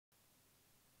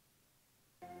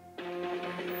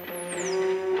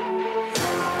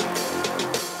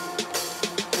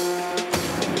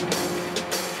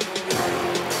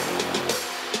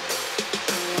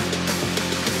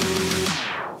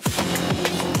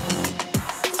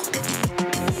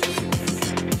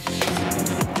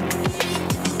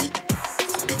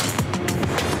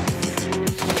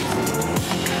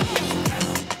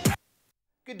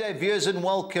G'day viewers and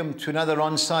welcome to another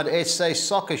Onside SA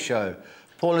Soccer Show.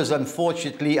 Paul is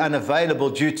unfortunately unavailable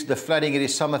due to the flooding at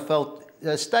his Summerfeld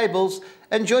stables,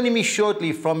 and joining me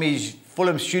shortly from his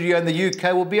Fulham studio in the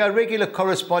UK will be our regular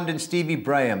correspondent Stevie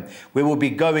Braham, where we'll be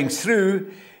going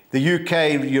through the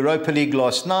UK Europa League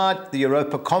last night, the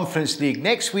Europa Conference League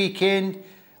next weekend,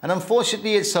 and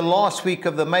unfortunately it's the last week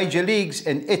of the major leagues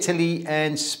in Italy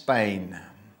and Spain.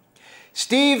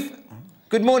 Steve,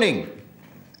 good morning.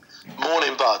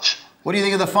 Morning, Budge. What do you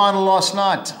think of the final last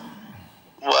night?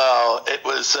 Well, it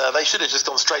was. They should have just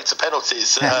gone straight to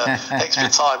penalties. Extra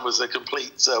time was a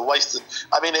complete waste.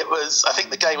 I mean, it was. I think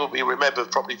the game will be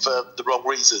remembered probably for the wrong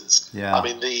reasons. Yeah. I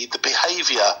mean, the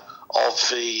behaviour of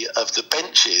the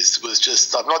benches was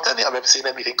just. I don't think I've ever seen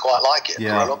anything quite like it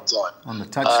for a long time. On the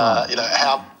touchline. You know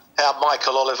how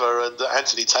Michael Oliver and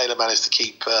Anthony Taylor managed to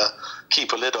keep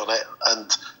a lid on it,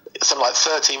 and something like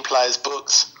 13 players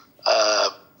booked.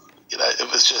 You know,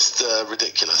 it was just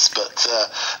ridiculous. But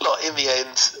look, in the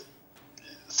end,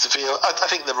 Sevilla, I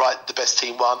think the best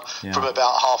team won. Yeah. From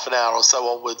about half an hour or so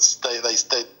onwards. They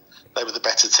were the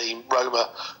better team. Roma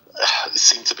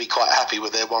seemed to be quite happy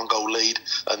with their 1-goal lead,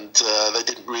 and they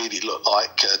didn't really look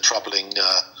like troubling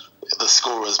the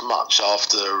scorers much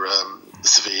after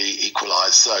Sevilla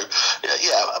equalised. So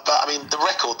yeah, but I mean the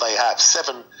record they have,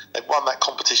 they've won that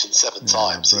competition 7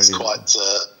 times. It's quite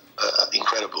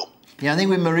incredible. Yeah, I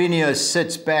think when Mourinho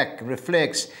sits back,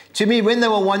 reflects, to me, when they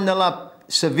were 1-0 up,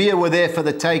 Sevilla were there for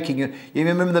the taking. You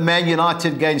remember the Man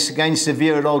United against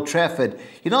Sevilla at Old Trafford.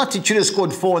 United should have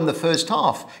scored 4 in the first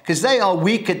half because they are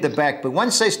weak at the back. But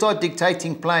once they start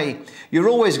dictating play, you're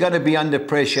always going to be under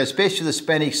pressure, especially the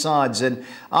Spanish sides. And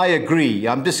I agree.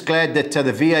 I'm just glad that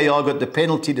the VAR got the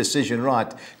penalty decision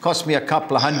right. Cost me a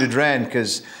couple of £100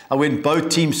 because I went both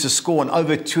teams to score and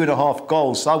over 2.5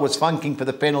 goals. So I was funking for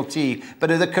the penalty, but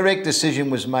the correct decision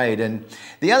was made. And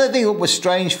the other thing that was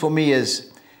strange for me is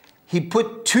he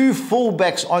put 2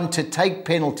 fullbacks on to take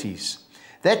penalties.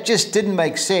 That just didn't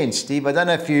make sense, Steve. I don't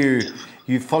know if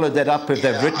you followed that up, if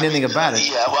they've written anything about it.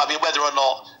 Yeah, well, I mean, whether or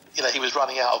not he was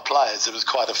running out of players, there was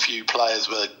quite a few players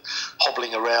were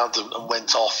hobbling around and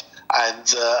went off,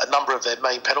 and a number of their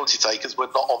main penalty takers were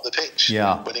not on the pitch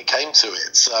when it came to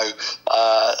it. So,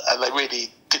 and they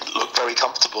really didn't look very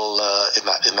comfortable in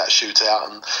that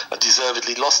shootout, and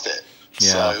deservedly lost it.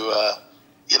 Yeah. So.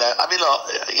 I mean,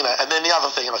 look, and then the other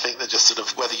thing, I think that just sort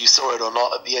of, whether you saw it or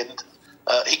not, at the end,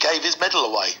 he gave his medal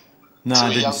away to a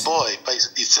young boy.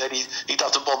 Basically, said he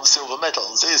doesn't want the silver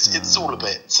medals. It's all a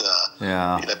bit,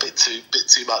 a bit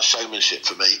too much showmanship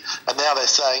for me. And now they're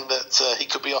saying that he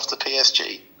could be off to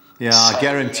PSG. Yeah, so, I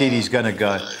guaranteed he's going to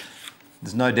go.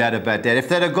 There's no doubt about that. If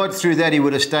they'd have got through that, he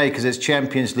would have stayed because it's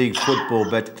Champions League football.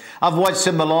 But I've watched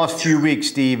him the last few weeks,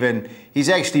 Steve, and he's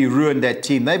actually ruined that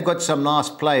team. They've got some nice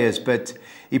players, but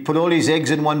he put all his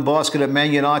eggs in one basket at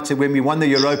Man United. When we won the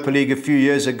Europa League a few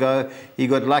years ago, he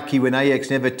got lucky when Ajax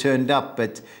never turned up.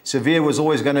 But Sevilla was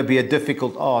always going to be a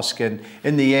difficult ask. And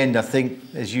in the end, I think,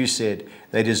 as you said,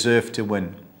 they deserve to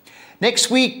win. Next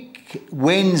week,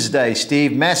 Wednesday,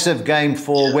 Steve, massive game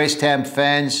for West Ham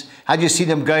fans. How do you see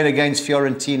them going against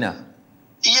Fiorentina?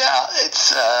 Yeah,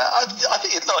 it's. I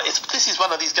think this is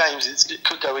one of these games. It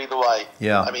could go either way.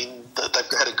 Yeah. I mean,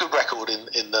 they've had a good record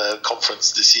in the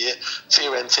conference this year.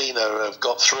 Fiorentina have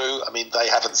got through. I mean, they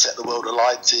haven't set the world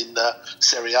alight in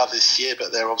Serie A this year,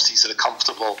 but they're obviously sort of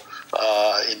comfortable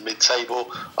in mid-table.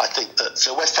 I think that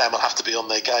West Ham will have to be on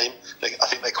their game. I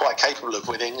think they're quite capable of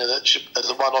winning, and as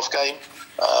a one-off game,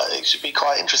 it should be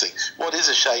quite interesting. What is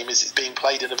a shame is it's being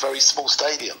played in a very small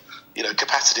stadium.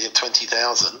 Capacity of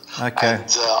 20,000. Okay. And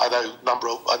I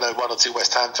know 1 or 2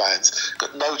 West Ham fans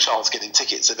got no chance getting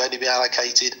tickets. They've only been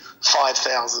allocated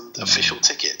 5,000 official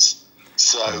tickets.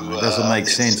 So it doesn't make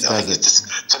sense, does it?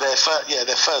 So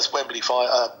their first Wembley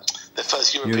their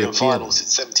first European final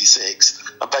since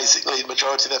 '76, and basically the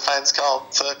majority of their fans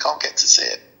can't get to see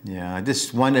it. Yeah, I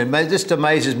just wonder. It just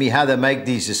amazes me how they make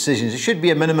these decisions. It should be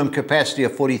a minimum capacity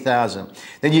of 40,000.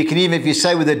 Then you can, even if you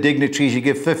say with the dignitaries, you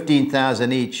give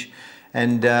 15,000 each.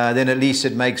 And then at least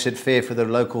it makes it fair for the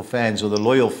local fans or the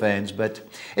loyal fans. But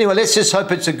anyway, let's just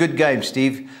hope it's a good game,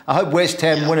 Steve. I hope West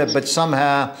Ham win it, but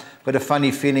somehow got a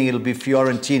funny feeling it'll be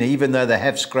Fiorentina, even though they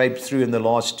have scraped through in the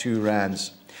last 2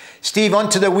 rounds. Steve, on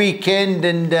to the weekend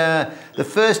and the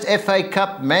first FA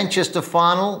Cup Manchester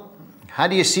final. How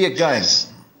do you see it going? Yes.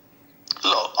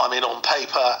 Look, I mean, on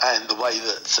paper and the way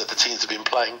that the teams have been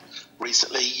playing,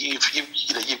 recently.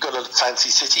 You've got to fancy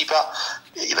City, but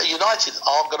United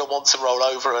aren't going to want to roll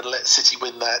over and let City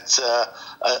win that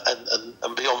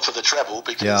and be on for the treble,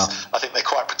 because I think they're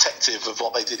quite protective of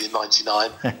what they did in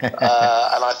 '99, and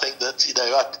I think that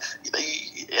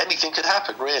anything could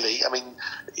happen really. I mean,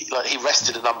 he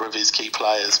rested a number of his key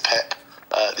players, Pep.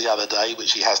 The other day,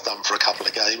 which he has done for a couple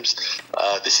of games.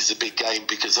 This is a big game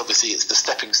because obviously it's the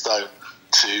stepping stone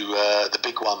to the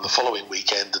big one the following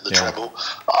weekend and the treble.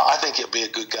 I think it'll be a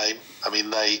good game. I mean,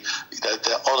 their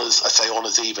honours, I say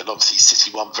honours even. Obviously,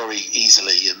 City won very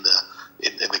easily in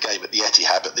the game at the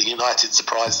Etihad, but the United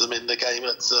surprised them in the game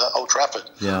at Old Trafford.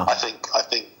 Yeah. I think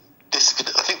this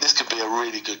could be a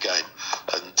really good game,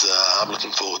 and I'm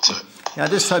looking forward to it. Yeah, I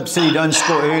just hope City don't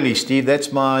score early, Steve.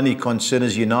 That's my only concern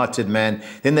as United, man.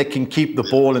 Then they can keep the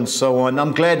ball and so on.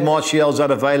 I'm glad Martial's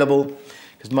unavailable.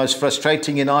 He's the most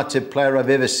frustrating United player I've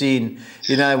ever seen.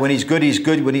 When he's good, he's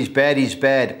good. When he's bad, he's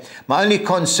bad. My only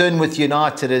concern with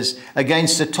United is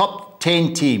against the top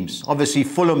 10 teams. Obviously,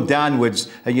 Fulham downwards,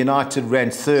 and United ran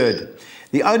third.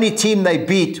 The only team they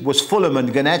beat was Fulham, and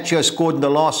Garnacho scored in the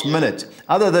last minute.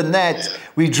 Other than that,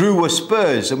 we drew with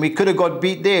Spurs, and we could have got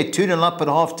beat there. 2-0 up at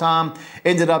half-time,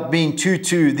 ended up being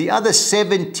 2-2. The other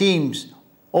 7 teams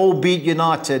all beat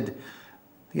United.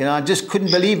 I just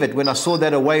couldn't believe it when I saw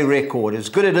that away record, as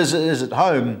good as it is at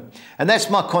home. And that's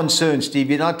my concern,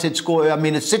 Steve. United score,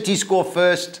 if City score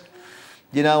first,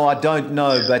 I don't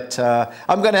know. But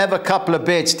I'm going to have a couple of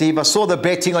bets, Steve. I saw the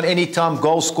betting on anytime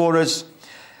goal scorers.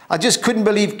 I just couldn't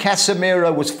believe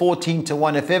Casemiro was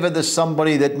 14-1. If ever there's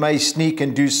somebody that may sneak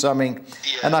and do something.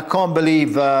 And I can't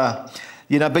believe, but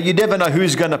you never know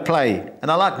who's going to play.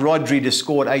 And I like Rodri to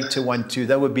score at 8-1 too.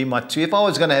 That would be my 2. If I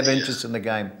was going to have interest in the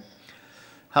game.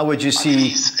 How would you see?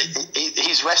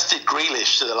 He's rested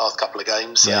Grealish to the last couple of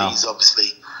games, so he's obviously,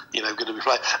 going to be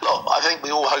playing. Look, I think we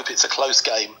all hope it's a close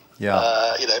game.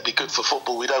 Yeah. It'd be good for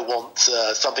football. We don't want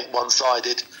something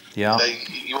one-sided. Yeah.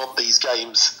 You want these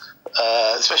games.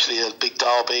 Especially a big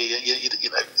derby,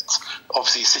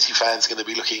 obviously City fans are going to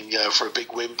be looking for a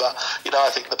big win, but I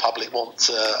think the public wants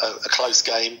a close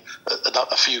game,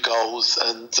 a few goals,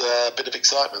 and a bit of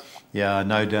excitement. Yeah,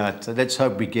 no doubt. So let's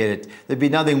hope we get it. There'd be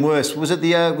nothing worse. Was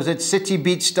it City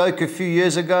beat Stoke a few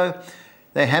years ago?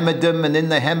 They hammered them, and then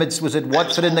they hammered. Was it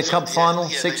Watford in the cup final,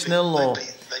 6-0 or?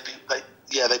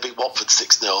 They beat Watford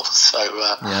 6-0. So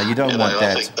you don't want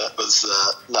that. I think that was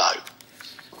no.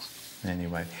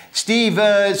 Anyway, Steve,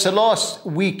 it's the last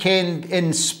weekend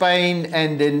in Spain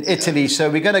and in Italy, so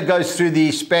we're going to go through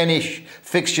the Spanish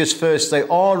fixtures first. They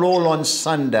are all on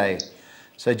Sunday,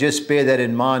 so just bear that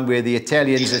in mind, where the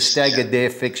Italians have staggered their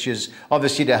fixtures,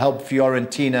 obviously to help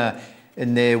Fiorentina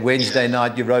in their Wednesday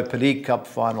night Europa League Cup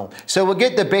final. So we'll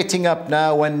get the betting up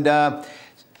now, and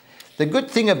the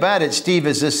good thing about it, Steve,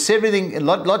 is there's everything,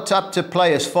 lots up to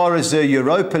play as far as the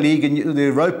Europa League and the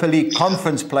Europa League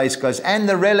conference place goes, and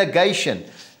the relegation.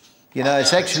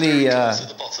 It's actually,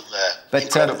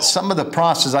 but some of the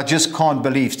prices I just can't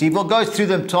believe, Steve. We'll go through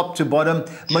them top to bottom.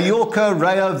 Mallorca,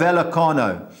 Rayo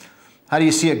Vallecano. How do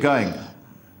you see it going?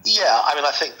 Yeah,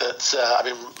 I think that,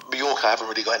 Mallorca haven't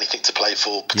really got anything to play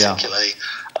for particularly.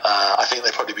 I think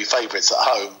they'll probably be favourites at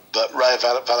home, but Rayo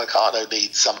Vallecano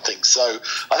needs something. So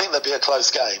I think there'll be a close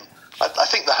game. I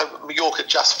think Mallorca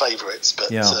just favourites,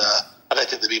 but I don't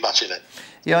think there'll be much in it.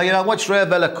 Yeah, I watched Rayo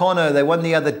Vallecano. They won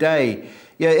the other day.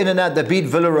 Yeah, in and out, they beat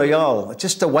Villarreal.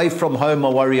 Just away from home, I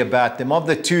worry about them. Of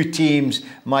the 2 teams,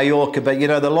 Mallorca, but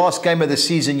the last game of the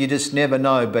season, you just never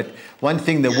know. But one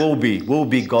thing there will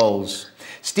be goals.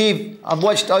 Steve, I've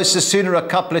watched Osasuna a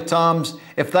couple of times.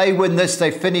 If they win this,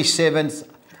 they finish 7th.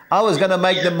 I was going to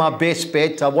make them my best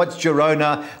bet. I watched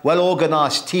Girona,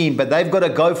 well-organised team, but they've got to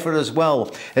go for it as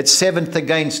well. It's 7th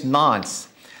against 9th.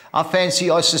 I fancy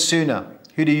Osasuna.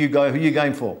 Who are you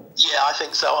going for? Yeah, I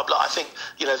think so. I think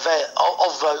they're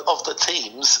of the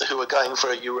teams who are going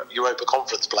for a Europa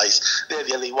Conference place. They're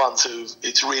the only ones who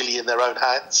it's really in their own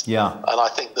hands. Yeah, and I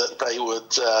think that they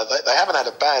would. They haven't had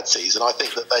a bad season. I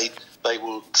think that they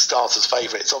will start as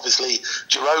favourites. Obviously,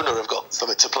 Girona have got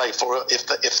something to play for.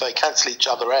 If they cancel each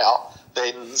other out,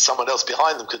 then someone else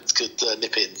behind them could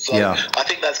nip in. So I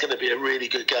think that's going to be a really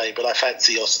good game, but I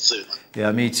fancy Osasuna.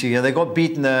 Yeah, me too. Yeah, they got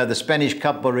beaten the Spanish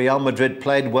Cup, but Real Madrid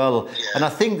played well. Yeah. And I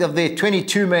think of their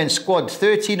 22-man squad,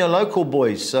 13 are local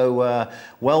boys, so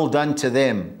well done to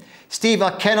them. Steve,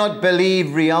 I cannot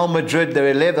believe Real Madrid,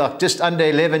 they're just under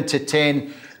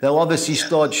 11-10. They'll obviously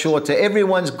start shorter.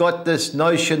 Everyone's got this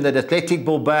notion that Athletic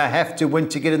Bilbao have to win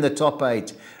to get in the top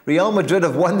 8. Real Madrid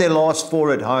have won their last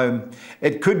 4 at home.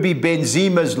 It could be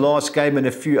Benzema's last game and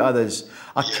a few others.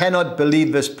 I cannot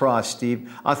believe this price,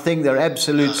 Steve. I think they're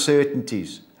absolute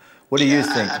certainties. What do you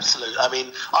think? Absolutely. I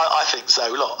mean, I think so.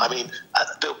 Look, I mean,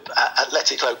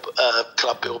 Atletico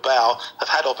Club Bilbao have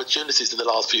had opportunities in the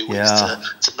last few weeks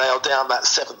to nail down that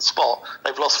 7th spot.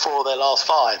 They've lost 4 of their last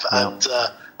 5. Yeah. And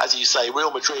as you say,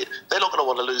 Real Madrid, they're not going to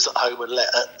want to lose at home and let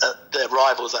their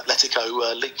rivals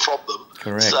Atletico leap from them.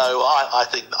 Correct. So I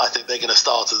think they're going to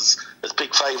start as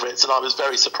big favourites, and I was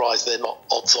very surprised they're not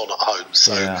odds on at home.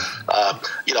 So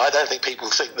I don't think people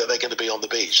think that they're going to be on the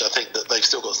beach. I think that they've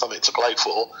still got something to play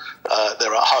for.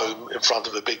 They're at home in front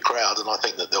of a big crowd, and I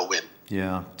think that they'll win.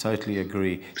 Yeah, totally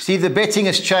agree. See, the betting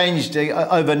has changed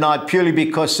overnight purely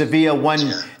because Sevilla won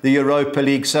the Europa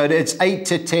League. So it's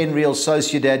 8-10 Real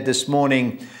Sociedad this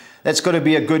morning. That's got to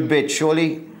be a good bet,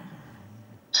 surely.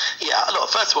 Yeah, look,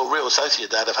 first of all, Real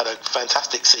Sociedad have had a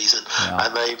fantastic season,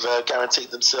 and they've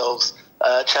guaranteed themselves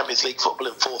Champions League football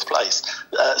in 4th place.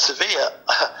 Sevilla,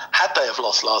 had they have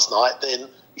lost last night, then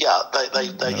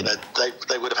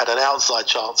they would have had an outside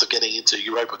chance of getting into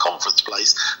Europa Conference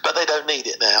place, but they don't need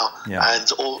it now.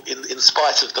 And in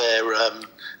spite of their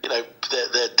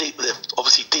they're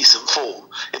obviously decent form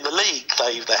in the league,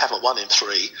 they haven't won in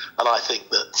 3, and I think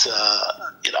that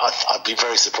I'd be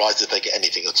very surprised if they get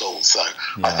anything at all. So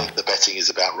I think the betting is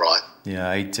about right.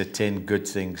 Yeah, 8-10, good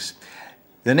things.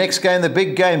 The next game, the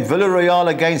big game, Villarreal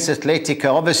against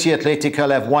Atletico. Obviously, Atletico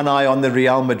will have one eye on the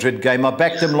Real Madrid game. I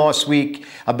backed them last week.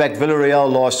 I backed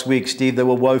Villarreal last week, Steve. They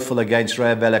were woeful against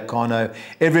Rayo Vallecano.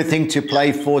 Everything to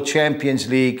play for, Champions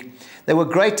League. They were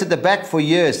great at the back for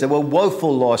years. They were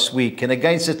woeful last week. And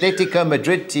against Atletico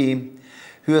Madrid team,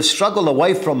 who have struggled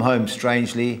away from home,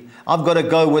 strangely, I've got to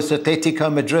go with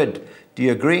Atletico Madrid. Do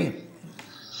you agree?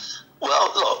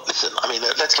 Well, look, listen, I mean,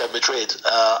 Atletico Madrid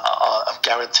have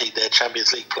guaranteed their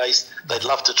Champions League place. They'd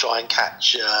love to try and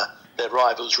catch their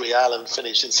rivals Real and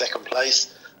finish in 2nd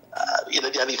place.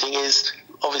 The only thing is,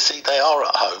 obviously, they are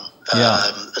at home.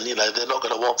 And, they're not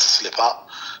going to want to slip up.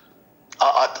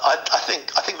 I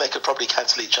think they could probably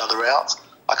cancel each other out.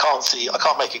 I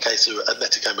can't make a case of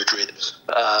Atletico Madrid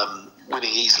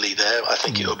winning easily there. I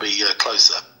think it'll be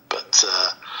closer. But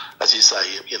as you say,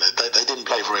 they didn't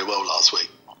play very well last week.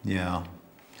 Yeah.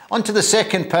 On to the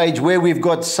second page where we've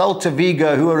got Celta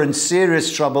Vigo, who are in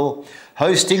serious trouble,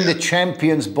 hosting the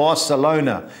champions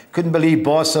Barcelona. Couldn't believe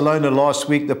Barcelona last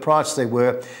week, the price they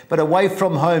were. But away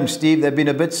from home, Steve, they've been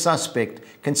a bit suspect.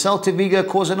 Can Celta Vigo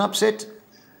cause an upset?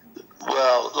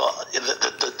 Well, look,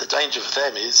 the danger for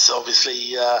them is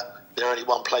obviously they're only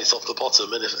one place off the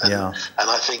bottom, and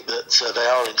I think that they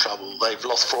are in trouble. They've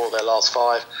lost 4 of their last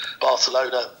 5.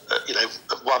 Barcelona, have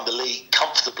won the league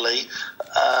comfortably.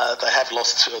 They have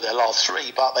lost 2 of their last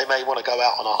 3, but they may want to go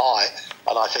out on a high.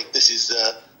 And I think this is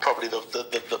probably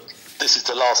this is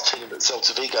the last team that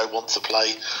Celta Vigo want to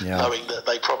play, knowing that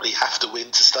they probably have to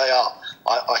win to stay up.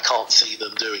 I can't see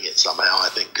them doing it somehow. I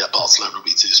think Barcelona will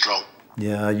be too strong.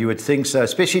 Yeah, you would think so,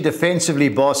 especially defensively,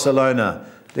 Barcelona.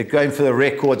 They're going for the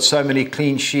record, so many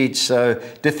clean sheets, so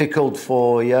difficult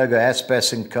for Iago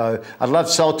Aspas and co. I'd love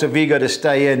Celta Vigo to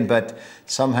stay in, but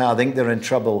somehow I think they're in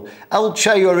trouble.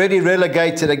 Elche already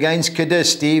relegated against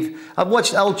Cadiz, Steve. I've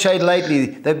watched Elche lately.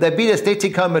 They beat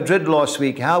Atletico Madrid last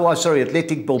week.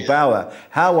 Athletic Bilbao.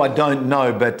 How, I don't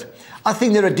know, but I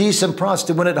think they're a decent price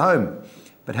to win at home.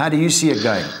 But how do you see it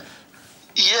going?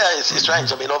 Yeah, it's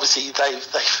strange. I mean, obviously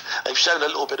they've shown a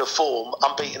little bit of form,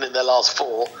 unbeaten in their last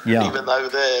 4, even though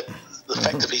they're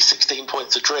effectively 16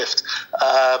 points adrift.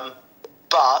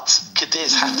 But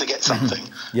Cadiz have to get something.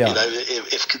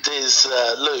 If Cadiz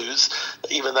lose,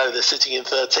 even though they're sitting in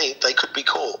 13th, they could be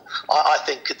caught. I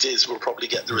think Cadiz will probably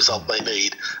get the result they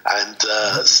need and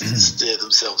steer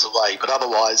themselves away. But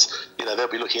otherwise, they'll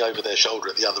be looking over their shoulder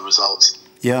at the other results.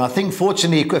 Yeah, I think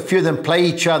fortunately a few of them play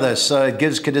each other, so it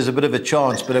gives Cadiz a bit of a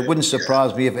chance, but it wouldn't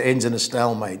surprise me if it ends in a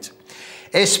stalemate.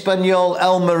 Espanyol,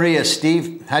 Almeria,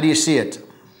 Steve, how do you see it?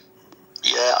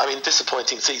 Yeah, I mean,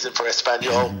 disappointing season for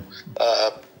Espanyol.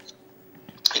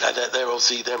 They're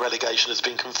obviously, their relegation has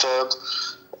been confirmed.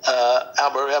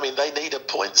 Almeria, I mean, they need a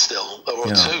point still, or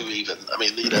 2 even. I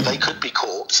mean, they could be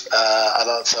caught,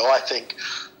 and so I think,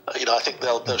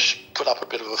 they'll put up a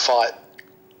bit of a fight.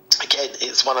 Again,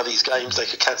 it's one of these games they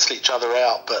could cancel each other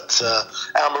out, but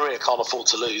Almeria can't afford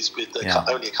to lose with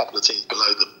only a couple of teams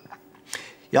below them.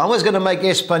 Yeah, I was going to make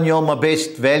Espanyol my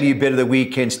best value bet of the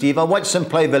weekend, Steve. I watched them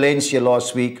play Valencia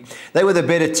last week. They were the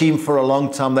better team for a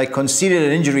long time. They conceded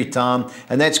an injury time,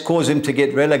 and that's caused them to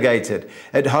get relegated.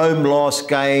 At home last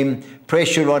game,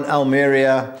 pressure on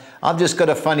Almeria. I've just got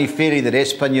a funny feeling that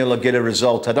Espanyol will get a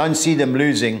result. I don't see them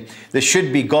losing. There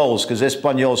should be goals because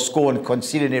Espanyol score and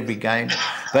concede in every game.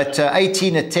 But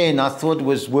 18-10 I thought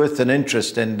was worth an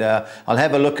interest, and I'll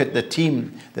have a look at the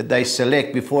team that they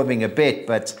select before having a bet.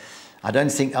 But I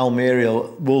don't think Almeria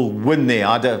will win there.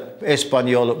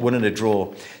 Espanyol winning a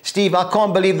draw. Steve, I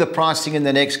can't believe the pricing in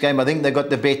the next game. I think they got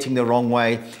the betting the wrong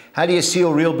way. How do you see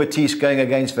Real Betis going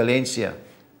against Valencia?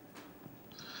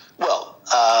 Well,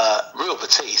 Real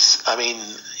Betis, I mean,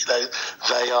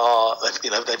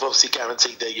 they've obviously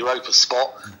guaranteed their Europa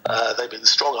spot. They've been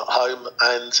strong at home,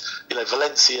 and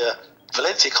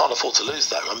Valencia can't afford to lose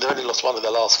though. I mean, they only lost one of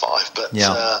their last 5, but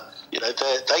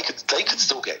they could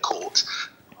still get caught.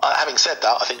 Having said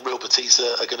that, I think Real Betis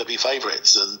are going to be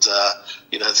favourites, and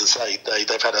as I say,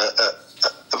 they've had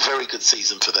a very good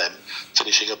season for them,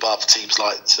 finishing above teams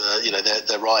like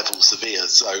their rival Sevilla.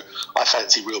 So I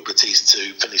fancy Real Betis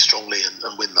to finish strongly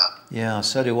and win that. Yeah,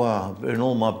 so do I. In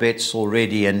all my bets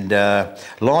already. And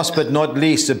last but not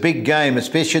least, a big game,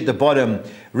 especially at the bottom.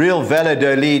 Real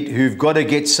Valladolid, who've got to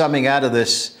get something out of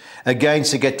this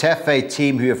against a Getafe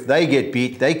team who, if they get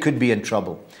beat, they could be in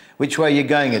trouble. Which way are you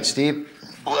going at, Steve?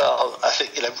 Well, I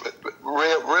think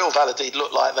Real Valladolid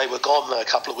looked like they were gone a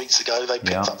couple of weeks ago. They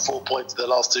picked up 4 points in their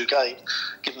last 2 games,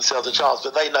 give themselves a chance.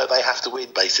 But they know they have to win,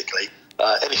 basically.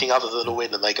 Anything other than a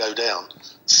win, and they go down.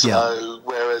 So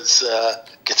whereas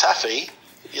Getafe,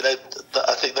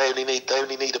 I think they only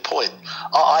need a point.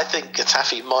 I think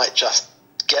Getafe might just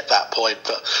get that point,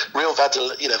 but Real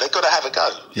Valladolid, they've got to have a go.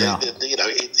 Yeah.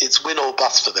 It's win or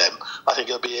bust for them. I think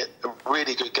it'll be a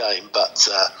really good game, but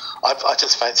I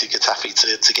just fancy Getafe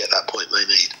to get that point they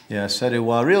need. Yeah, so do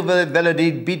I. Real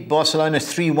Valladolid beat Barcelona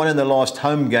 3-1 in the last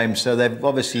home game, so they've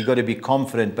obviously got to be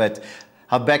confident, but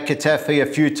I've backed Getafe a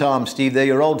few times, Steve. They're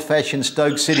your old-fashioned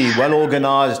Stoke City,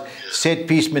 well-organised,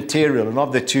 set-piece material. And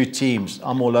of the 2 teams,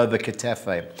 I'm all over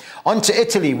Getafe. On to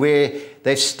Italy, where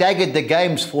they've staggered the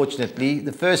games, fortunately.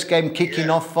 The first game kicking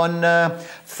off on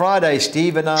Friday,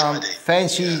 Steve. And I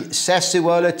fancy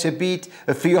Sassuolo to beat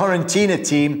a Fiorentina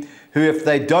team who, if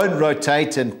they don't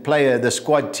rotate and play the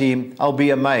squad team, I'll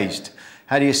be amazed.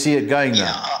 How do you see it going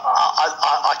now?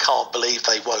 I can't believe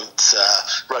they won't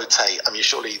rotate. I mean,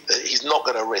 surely he's not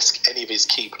going to risk any of his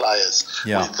key players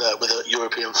with a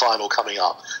European final coming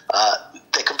up.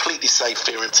 They're completely safe,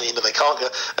 Fiorentina. They can't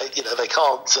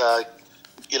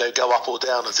go up or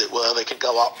down, as it were. They can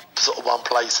go up sort of one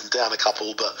place and down a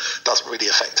couple, but doesn't really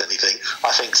affect anything.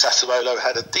 I think Sassuolo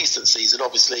had a decent season,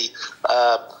 obviously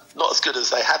not as good as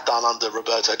they had done under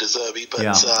Roberto De Zerbi, but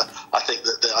I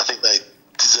think they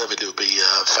deservedly will be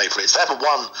favourites. They haven't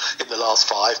won in the last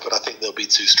 5, but I think they'll be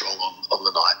too strong on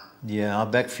the night. Yeah, I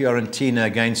backed Fiorentina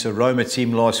against a Roma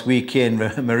team last weekend.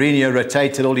 Mourinho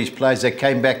rotated all his players. They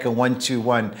came back and won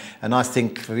 2-1, and I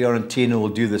think Fiorentina will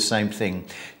do the same thing.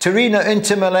 Torino,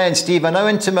 Inter Milan, Steve. I know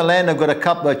Inter Milan have got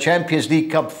a Champions League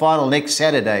Cup final next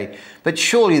Saturday, but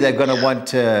surely they're going to want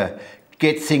to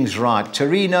get things right.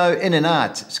 Torino, in and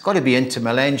out. It's got to be Inter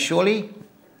Milan, surely?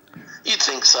 You'd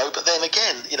think so, but then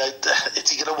again, is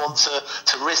he going to want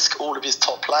to risk all of his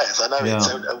top players? I know it's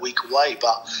a week away,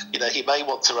 but he may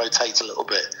want to rotate a little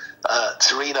bit.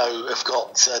 Torino have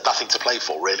got nothing to play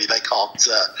for, really. They can't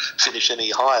finish any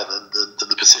higher than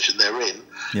the position they're in.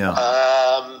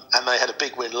 And they had a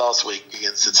big win last week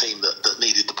against a team that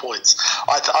needed the points.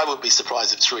 I wouldn't be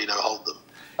surprised if Torino hold them,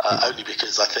 only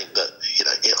because I think that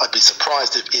I'd be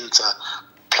surprised if Inter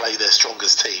play their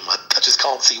strongest team. I just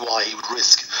can't see why he would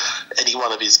risk any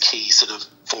one of his key sort of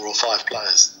 4 or 5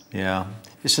 players. Yeah.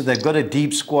 So they've got a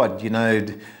deep squad, You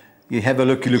have a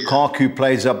look at Lukaku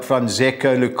plays up front,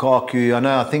 Zeko, Lukaku.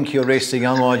 I think you're resting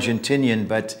young Argentinian,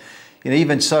 but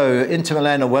even so, Inter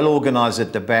Milan are well organised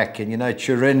at the back, and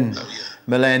Turin,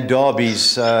 Milan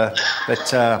derbies.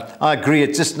 But I agree,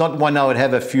 it's just not one I would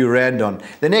have a few rand on.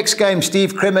 The next game,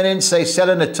 Steve, Cremonense,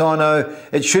 Salernitano.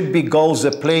 It should be goals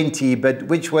aplenty, but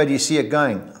which way do you see it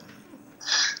going?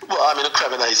 Well, I mean,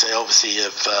 Cremonense obviously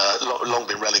have long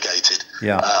been relegated.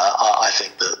 Yeah. I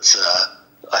think that.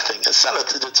 I think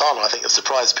Salernitano, have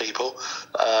surprised people.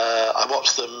 I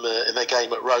watched them in their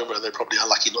game at Roma, and they're probably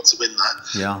unlucky not to win that.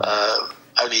 Yeah.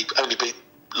 Only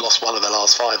lost one of their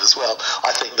last 5 as well.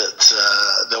 I think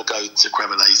that they'll go to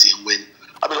Cremonese and win.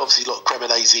 I mean, obviously, look,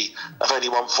 Cremonese have only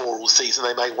won 4 all season.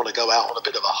 They may want to go out on a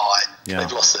bit of a high. Yeah.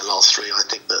 They've lost their last 3. I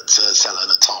think that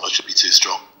Salernitano should be too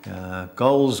strong.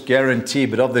 Goals guarantee,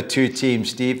 but of the 2 teams,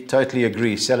 Steve, totally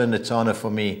agree. Salernitano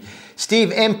for me.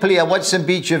 Steve, Empoli, I watched them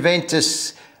beat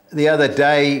Juventus the other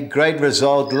day. Great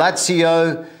result.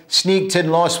 Lazio sneaked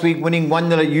in last week, winning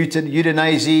 1-0 at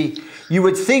Udinese. You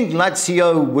would think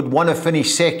Lazio would want to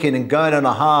finish second and go on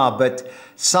a high, but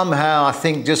somehow I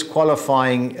think just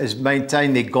qualifying has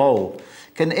maintained their goal.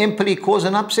 Can Empoli cause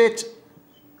an upset?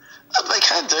 They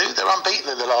can do. They're unbeaten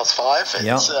in the last 5.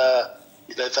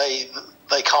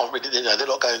 they can't really, they're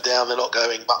not going down, they're not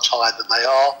going much higher than they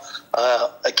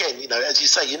are. Again, as you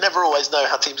say, you never always know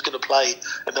how teams are going to play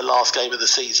in the last game of the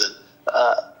season.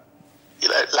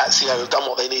 Lazio have done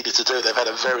what they needed to do. They've had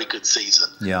a very good season.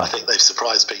 Yeah. I think they've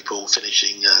surprised people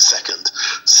finishing second.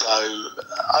 So,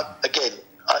 again,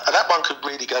 that one could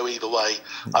really go either way.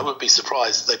 I wouldn't be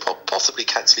surprised if they possibly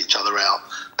cancel each other out.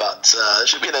 But it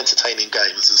should be an entertaining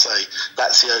game. As I say,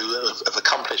 Lazio have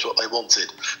accomplished what they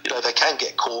wanted. They can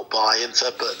get caught by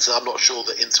Inter, but I'm not sure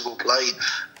that Inter will play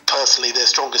personally their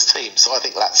strongest team. So I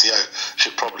think Lazio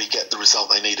should probably get the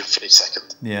result they need and finish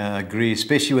second. Yeah, I agree.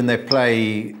 Especially when they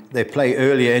play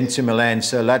earlier into Milan.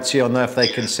 So Lazio, I don't know if they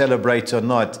can celebrate or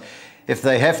not. If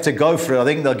they have to go for it, I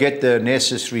think they'll get the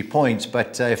necessary points.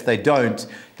 But if they don't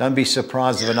be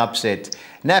surprised of an upset.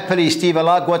 Napoli, Steve, I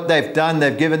like what they've done.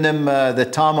 They've given them the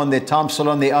time on their time slot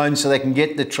on their own so they can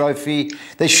get the trophy.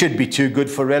 They should be too good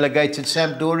for relegated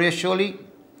Sampdoria, surely?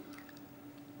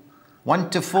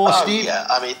 1-4, Steve? Yeah,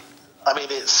 I mean,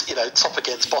 it's top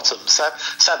against bottom.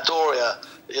 Sampdoria,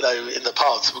 in the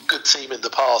past, a good team in the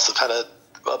past, have had a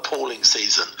appalling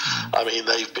season. I mean,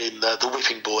 they've been the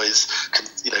whipping boys.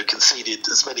 Conceded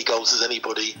as many goals as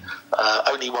anybody.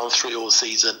 Only won 3 all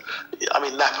season. I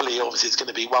mean, Napoli obviously is going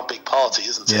to be one big party,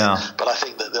 isn't it? Yeah. But I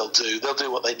think that they'll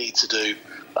do what they need to do.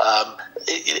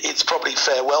 It's probably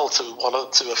farewell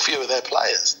to a few of their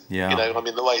players. Yeah. I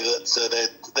mean, the way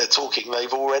that they're talking,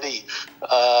 they've already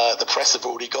the press have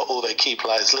already got all their key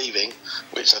players leaving,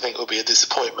 which I think will be a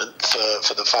disappointment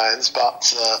for the fans.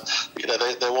 But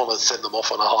they want to send them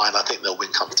off on a high, and I think they'll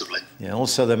win comfortably. Yeah.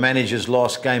 Also, the manager's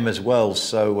last game as well,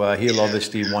 so he'll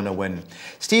obviously want to win.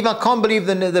 Steve, I can't believe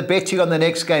the betting on the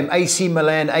next game. AC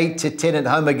Milan 8-10 at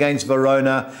home against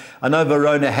Verona. I know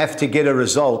Verona have to get a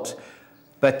result,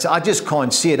 but I just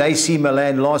can't see it. AC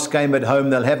Milan, last game at home,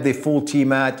 they'll have their full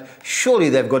team out. Surely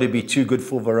they've got to be too good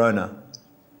for Verona.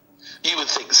 You would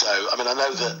think so. I mean, I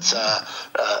know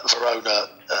that Verona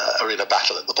are in a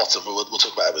battle at the bottom. We'll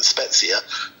talk about it with Spezia.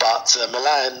 But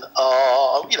Milan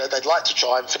are, they'd like to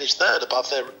try and finish third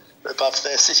above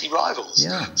their city rivals.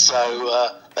 Yeah.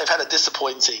 So they've had a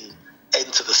disappointing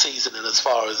end to the season and as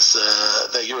far as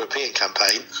their European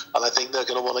campaign. And I think they're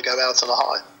going to want to go out on a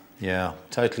high. Yeah,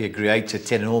 totally agree.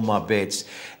 8-10 in all my bets.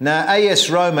 Now,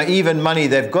 AS Roma, even money.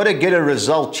 They've got to get a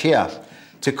result here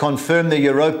to confirm the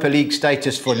Europa League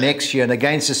status for next year. And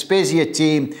against a Spezia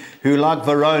team who, like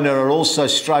Verona, are also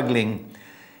struggling.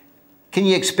 Can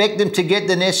you expect them to get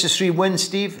the necessary win,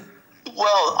 Steve?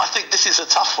 Well, I think this is a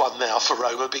tough one now for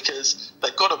Roma because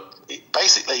they've got to,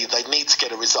 basically, they need to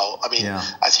get a result. I mean,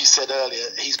 as you said earlier,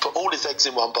 he's put all his eggs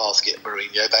in one basket,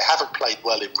 Mourinho. They haven't played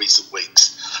well in recent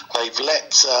weeks. They've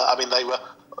let, they were,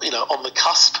 on the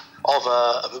cusp of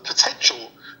a potential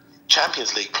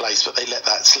Champions League place, but they let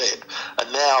that slip.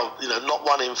 And now, not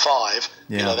 1 in 5,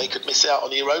 they could miss out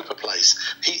on the Europa place.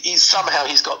 He's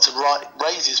got to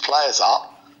raise his players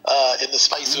up in the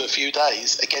space of a few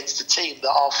days against a team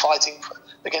that are fighting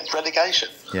against relegation.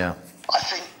 Yeah. I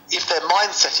think if their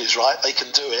mindset is right, they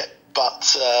can do it.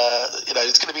 But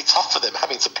it's going to be tough for them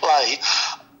having to play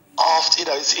after.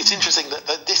 It's interesting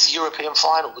that this European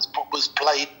final was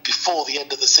played before the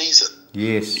end of the season.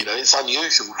 Yes. It's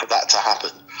unusual for that to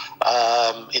happen.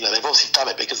 They've obviously done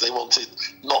it because they wanted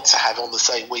not to have on the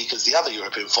same week as the other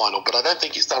European final. But I don't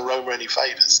think it's done Roma any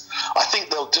favours. I think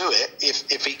they'll do it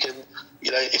if he can.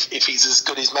 If he's as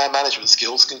good as man management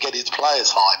skills, can get his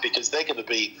players high, because they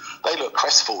look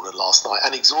crestfallen last night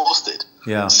and exhausted.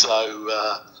 Yeah. So,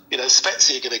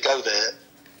 Spezia are going to go there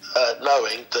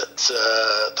knowing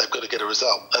that they've got to get a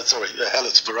result.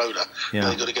 Hellas Verona. Yeah.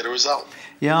 They've got to get a result.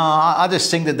 Yeah, I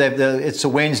just think that it's a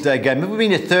Wednesday game. It would have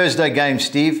been a Thursday game,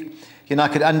 Steve. I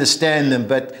could understand them,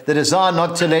 but the desire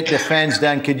not to let the fans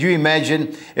down. Could you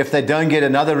imagine if they don't get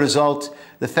another result?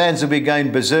 The fans will be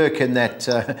going berserk in that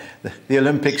the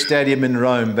Olympic Stadium in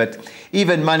Rome. But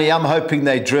even money, I'm hoping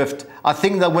they drift. I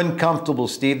think they'll win comfortable,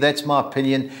 Steve. That's my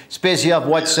opinion. Spezia, I've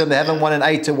watched them. They haven't won an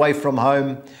 8 away from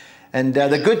home. And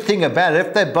the good thing about it,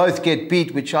 if they both get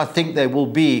beat, which I think they will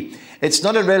be, it's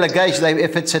not a relegation.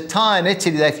 If it's a tie in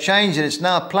Italy, they've changed it. It's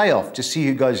now a playoff to see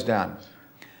who goes down.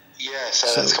 Yeah,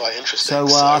 so that's quite interesting.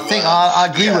 So I think I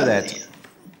agree with that. Yeah.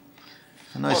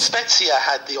 Well, Spezia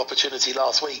had the opportunity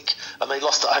last week, and they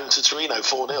lost at home to Torino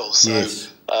 4-0. So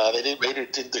yes. They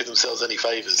didn't do themselves any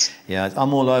favours. Yeah,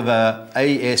 I'm all over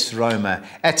AS Roma.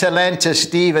 Atalanta,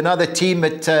 Steve, another team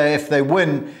that if they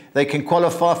win, they can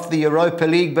qualify for the Europa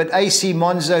League. But AC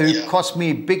Monza, who cost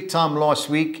me big time last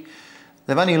week,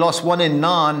 they've only lost 1 in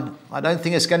 9. I don't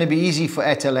think it's going to be easy for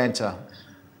Atalanta.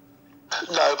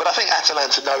 No, but I think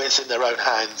Atalanta know it's in their own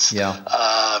hands. Yeah.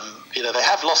 You know, they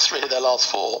have lost 3 of their last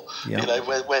 4. Yeah. You know,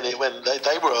 when they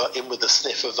were in with the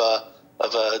sniff of a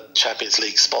Champions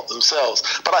League spot themselves.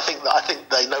 But I think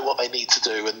they know what they need to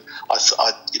do, and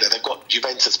you know, they've got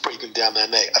Juventus breathing down their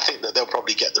neck. I think that they'll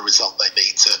probably get the result they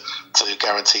need to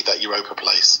guarantee that Europa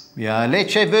place. Yeah,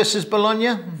 Lecce versus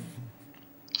Bologna.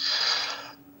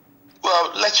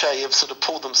 Well, Lecce have sort of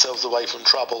pulled themselves away from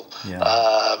trouble. Yeah.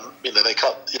 You know, they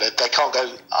can't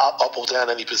go up or down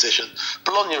any position.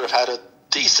 Bologna have had a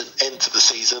decent end to the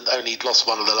season, only lost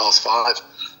 1 of the last 5.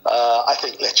 I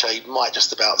think Lecce might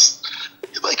just about,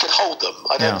 they could hold them.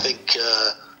 I don't think,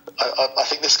 I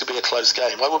think this could be a close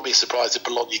game. I wouldn't be surprised if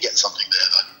Bologna get something there,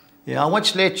 though. Yeah, I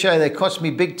watched Lecce. They cost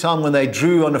me big time when they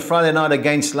drew on a Friday night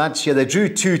against Lazio. They drew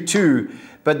 2-2,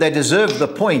 but they deserved the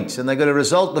point, and they got a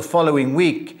result the following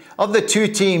week. Of the 2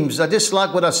 teams, I just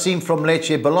like what I've seen from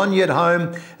Lecce. Bologna at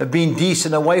home have been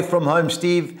decent. Away from home,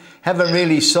 Steve, haven't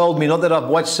really sold me. Not that I've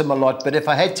watched them a lot, but if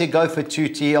I had to go for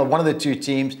one of the 2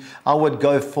 teams, I would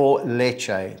go for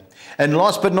Lecce. And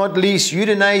last but not least,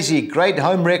 Udinese, great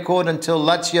home record until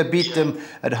Lazio beat them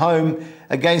at home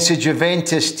against a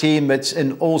Juventus team that's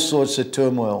in all sorts of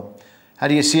turmoil. How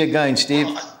do you see it going, Steve?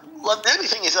 Well, the only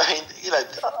thing is, I mean, you know,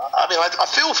 I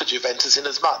feel for Juventus in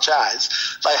as much as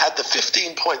they had the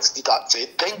 15 points deducted,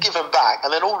 then given back,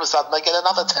 and then all of a sudden they get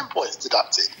another 10 points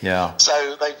deducted. Yeah.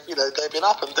 So they've been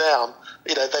up and down.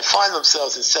 You know, they find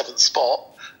themselves in 7th spot.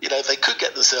 You know, they could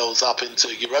get themselves up into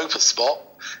a Europa spot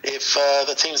if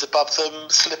the teams above them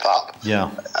slip up. Yeah.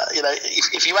 You know,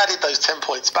 if you added those 10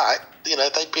 points back, you know,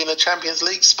 they'd be in a Champions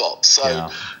League spot.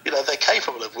 So, you know, they're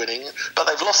capable of winning, but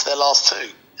they've lost their last 2.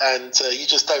 And you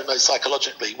just don't know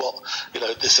psychologically what, you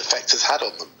know, this effect has had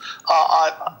on them.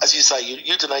 As you say,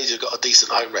 Udinese have got a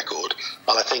decent home record,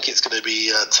 and I think it's going to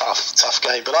be a tough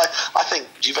game. But I think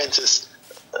Juventus,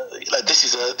 you know, this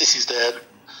is their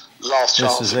last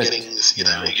chance of getting, you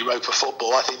know, Europa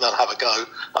football. I think they'll have a go,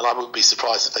 and I wouldn't be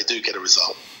surprised if they do get a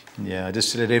result. Yeah,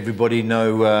 just to let everybody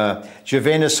know,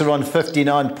 Juventus are on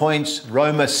 59 points,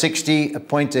 Roma 60, a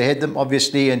point ahead of them,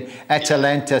 obviously, and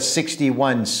Atalanta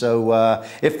 61. So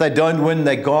if they don't win,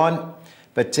 they're gone.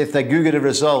 But if they do get a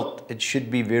result, it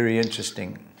should be very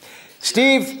interesting.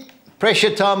 Steve,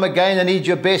 pressure time again. I need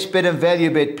your best bet and value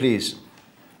bet, please.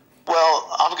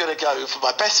 Well, I'm going to go for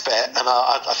my best bet, and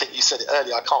I think you said it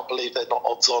earlier. I can't believe they're not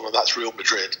odds on, and that's Real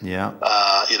Madrid. Yeah.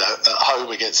 You know, at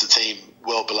home against a team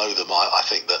well below them, I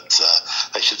think that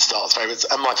they should start as favourites.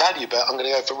 And my value bet, I'm going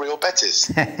to go for Real Betis.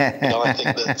 You know, I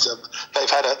think that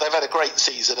they've had a great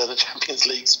season in a Champions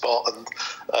League spot, and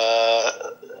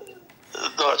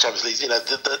not a Champions League. You know,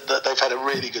 they've had a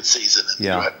really good season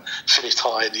and finished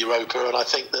high in Europa, and I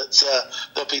think that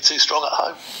they'll be too strong at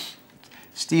home.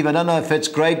 Steve, I don't know if it's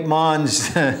great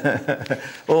minds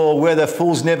or whether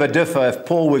fools never differ. If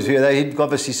Paul was here, he'd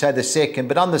obviously say the second,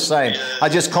 but I'm the same. I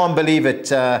just can't believe it.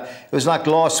 It was like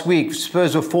last week,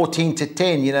 Spurs were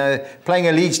 14-10, you know, playing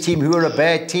a Leeds team who are a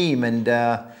bad team. And,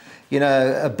 you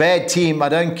know, a bad team, I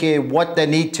don't care what they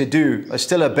need to do, are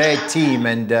still a bad team.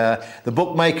 And the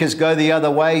bookmakers go the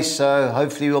other way, so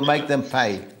hopefully we'll make them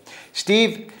pay.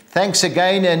 Steve, thanks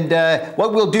again, and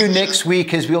what we'll do next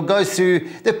week is we'll go through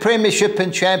the Premiership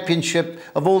and Championship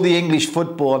of all the English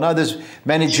football. I know there's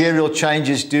managerial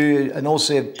changes due, and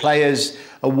also players'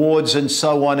 awards and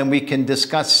so on, and we can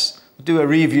do a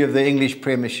review of the English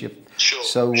Premiership. Sure.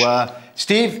 So,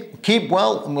 Steve, keep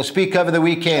well, and we'll speak over the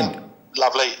weekend.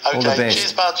 Lovely. Okay. All the best.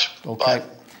 Cheers, Budge. Okay. Bye.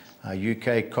 Our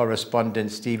UK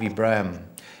correspondent, Stevie Braham.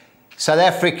 South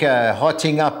Africa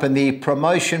hotting up in the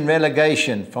promotion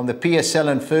relegation from the PSL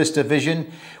and First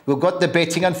Division. We've got the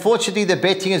betting. Unfortunately, the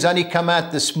betting has only come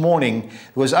out this morning. There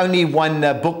was only one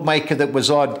bookmaker that was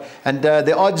odd. And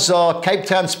the odds are Cape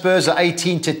Town Spurs are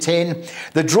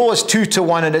 18-10. The draw is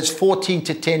 2-1 and it's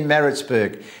 14-10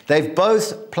 Maritzburg. They've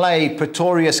both played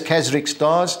Pretorius Kazrick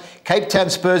Stars. Cape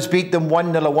Town Spurs beat them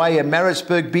 1-0 away and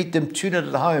Maritzburg beat them 2-0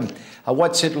 at home. I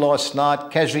watched it last night.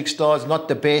 Kazrick Stars, not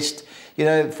the best. You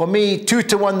know, for me,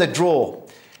 2-1 the draw.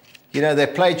 You know, they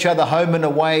play each other home and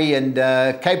away, and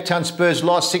Cape Town Spurs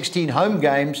last 16 home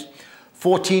games,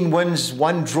 14 wins,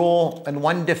 1 draw, and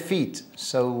 1 defeat.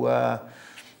 So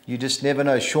you just never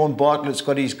know. Sean Bartlett's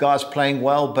got his guys playing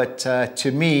well, but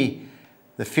to me,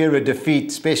 the fear of defeat,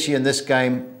 especially in this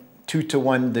game,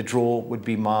 2-1 the draw would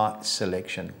be my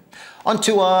selection. On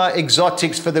to our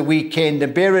exotics for the weekend,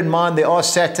 and bear in mind they are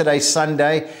Saturday,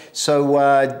 Sunday,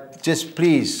 so just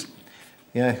please,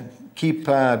 you know,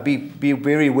 be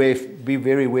very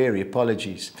wary.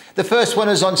 Apologies. The first one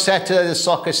is on Saturday, the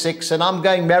Soccer 6, and I'm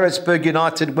going Maritzburg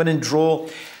United win and draw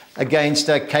against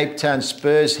Cape Town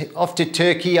Spurs. Off to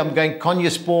Turkey, I'm going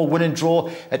Konyaspor win and draw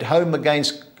at home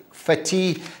against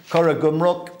Fatih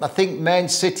Karagumruk. I think Man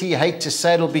City, hate to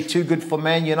say it'll be too good for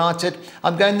Man United.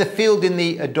 I'm going the field in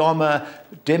the Adana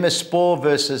Demirspor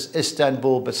versus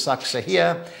Istanbul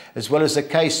Basaksehir, as well as the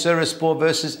Kayserispor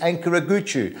versus Ankara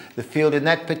Gücü. The field in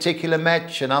that particular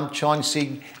match, and I'm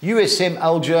chancing USM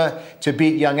Alger to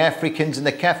beat Young Africans in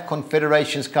the CAF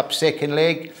Confederations Cup second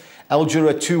leg. Alger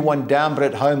are 2-1 down, but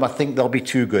at home I think they'll be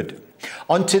too good.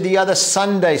 On to the other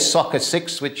Sunday Soccer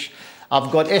 6, which I've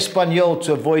got Espanyol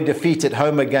to avoid defeat at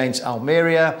home against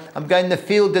Almeria. I'm going the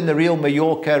field in the Real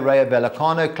Mallorca Rayo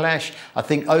Vallecano clash. I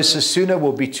think Osasuna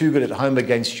will be too good at home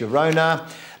against Girona.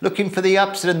 Looking for the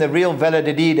upset in the Real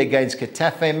Valladolid against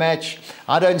Getafe match.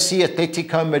 I don't see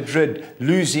Atletico Madrid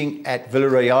losing at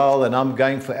Villarreal, and I'm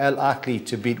going for El Ahly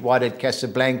to beat Wydad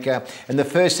Casablanca in the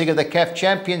first leg of the CAF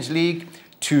Champions League,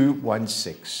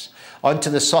 2-1-6. On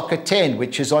to the Soccer 10,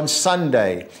 which is on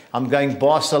Sunday. I'm going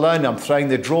Barcelona. I'm throwing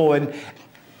the draw in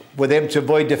with them to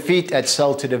avoid defeat at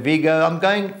Celta de Vigo. I'm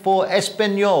going for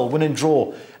Espanyol, win and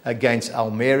draw against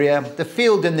Almeria. The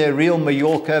field in their Real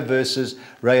Mallorca versus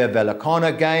Rayo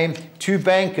Vallecano game. Two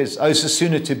bankers,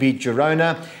 Osasuna to beat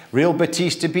Girona, Real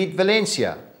Betis to beat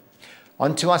Valencia.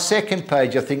 On to our second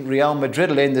page, I think Real Madrid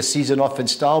will end the season off in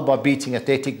style by beating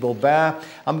Athletic Bilbao.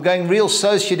 I'm going Real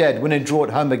Sociedad, win and draw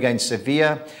at home against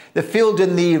Sevilla. The field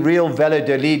in the Real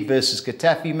Valladolid versus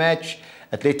Getafe match.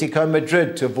 Atletico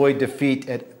Madrid to avoid defeat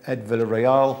at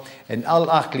Villarreal. And Al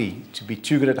Ahly to be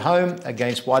too good at home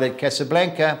against Wydad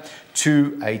Casablanca,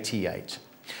 2-88.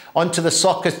 On to the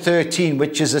Soccer 13,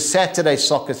 which is a Saturday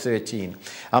Soccer 13.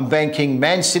 I'm banking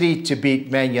Man City to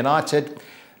beat Man United.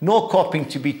 Norrköping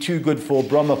to be too good for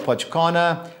Broma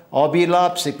Pochkana. RB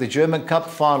Leipzig, the German Cup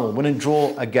final, win and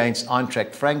draw against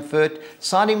Eintracht Frankfurt.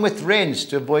 Signing with Rennes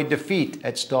to avoid defeat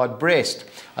at Stade Brest.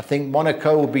 I think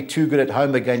Monaco will be too good at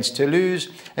home against Toulouse.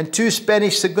 And two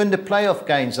Spanish Segunda playoff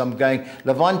games. I'm going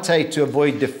Levante to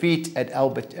avoid defeat at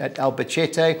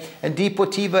Albacete. And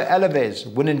Deportivo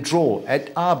Alaves, win and draw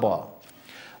at Eibar.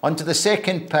 On to the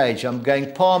second page, I'm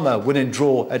going Parma, win and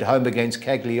draw at home against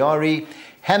Cagliari.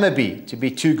 Hammarby to be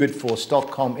too good for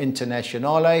Stockholm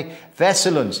Internationale.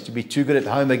 Vassillons to be too good at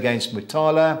home against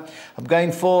Mutala. I'm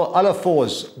going for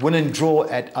Alafors, win and draw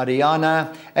at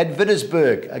Ariana. At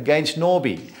Widdersburg against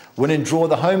Norby, win and draw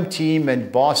the home team.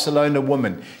 And Barcelona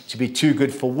women to be too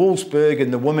good for Wolfsburg in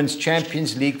the Women's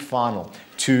Champions League final,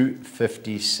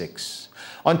 256.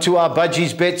 On to our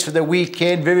Budgies bets for the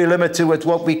weekend. Very limited with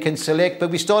what we can select.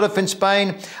 But we start off in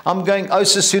Spain. I'm going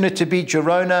Osasuna to beat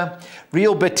Girona,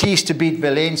 Real Betis to beat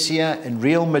Valencia, and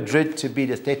Real Madrid to beat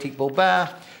Athletic Bilbao,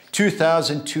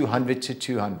 2,200 to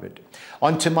 200.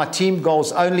 On to my team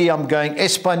goals only. I'm going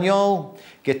Espanyol,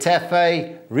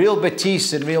 Getafe, Real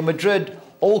Betis, and Real Madrid,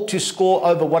 all to score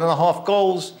over 1.5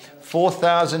 goals,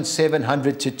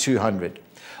 4,700 to 200.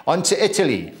 On to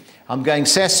Italy. I'm going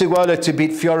Sassuolo to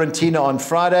beat Fiorentina on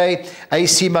Friday,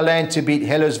 AC Milan to beat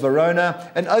Hellas Verona,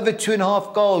 and over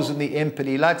 2.5 goals in the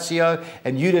Empoli Lazio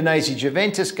and Udinese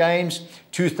Juventus games,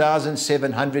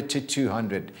 2,700 to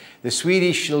 200. The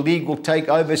Swedish league will take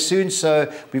over soon, so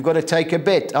we've got to take a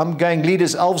bet. I'm going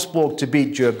leaders Elfsborg to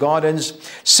beat Djurgårdens,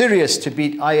 Sirius to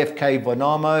beat IFK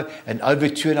Bonamo, and over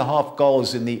 2.5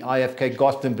 goals in the IFK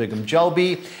Gothenburg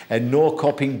Mjölby and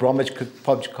Norrköping Bromwich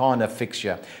Pochkana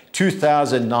fixture,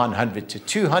 2,900 to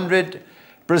 200.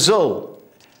 Brazil,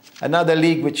 another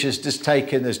league which has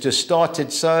just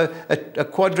started, so a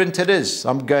quadrant it is.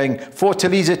 I'm going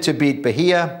Fortaleza to beat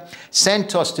Bahia,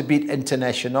 Santos to beat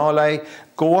Internacional,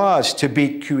 Goiás to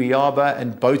beat Cuiabá,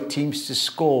 and both teams to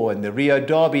score in the Rio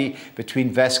Derby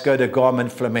between Vasco da Gama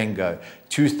and Flamengo,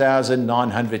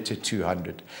 2,900 to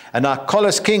 200. And our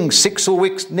Collis Kings,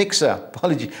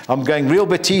 Nixa, I'm going Real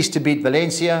Betis to beat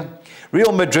Valencia,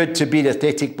 Real Madrid to beat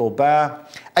Athletic Bilbao,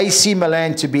 AC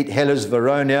Milan to beat Hellas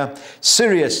Verona,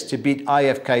 Sirius to beat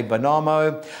IFK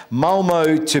Bonamo,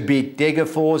 Malmo to beat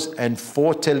Degerfors, and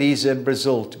Fortaleza in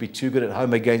Brazil to be too good at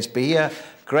home against Bahia.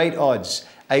 Great odds,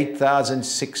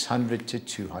 8,600 to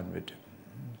 200.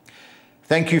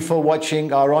 Thank you for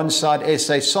watching our Onside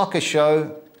SA Soccer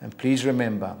Show, and please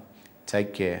remember,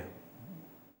 take care.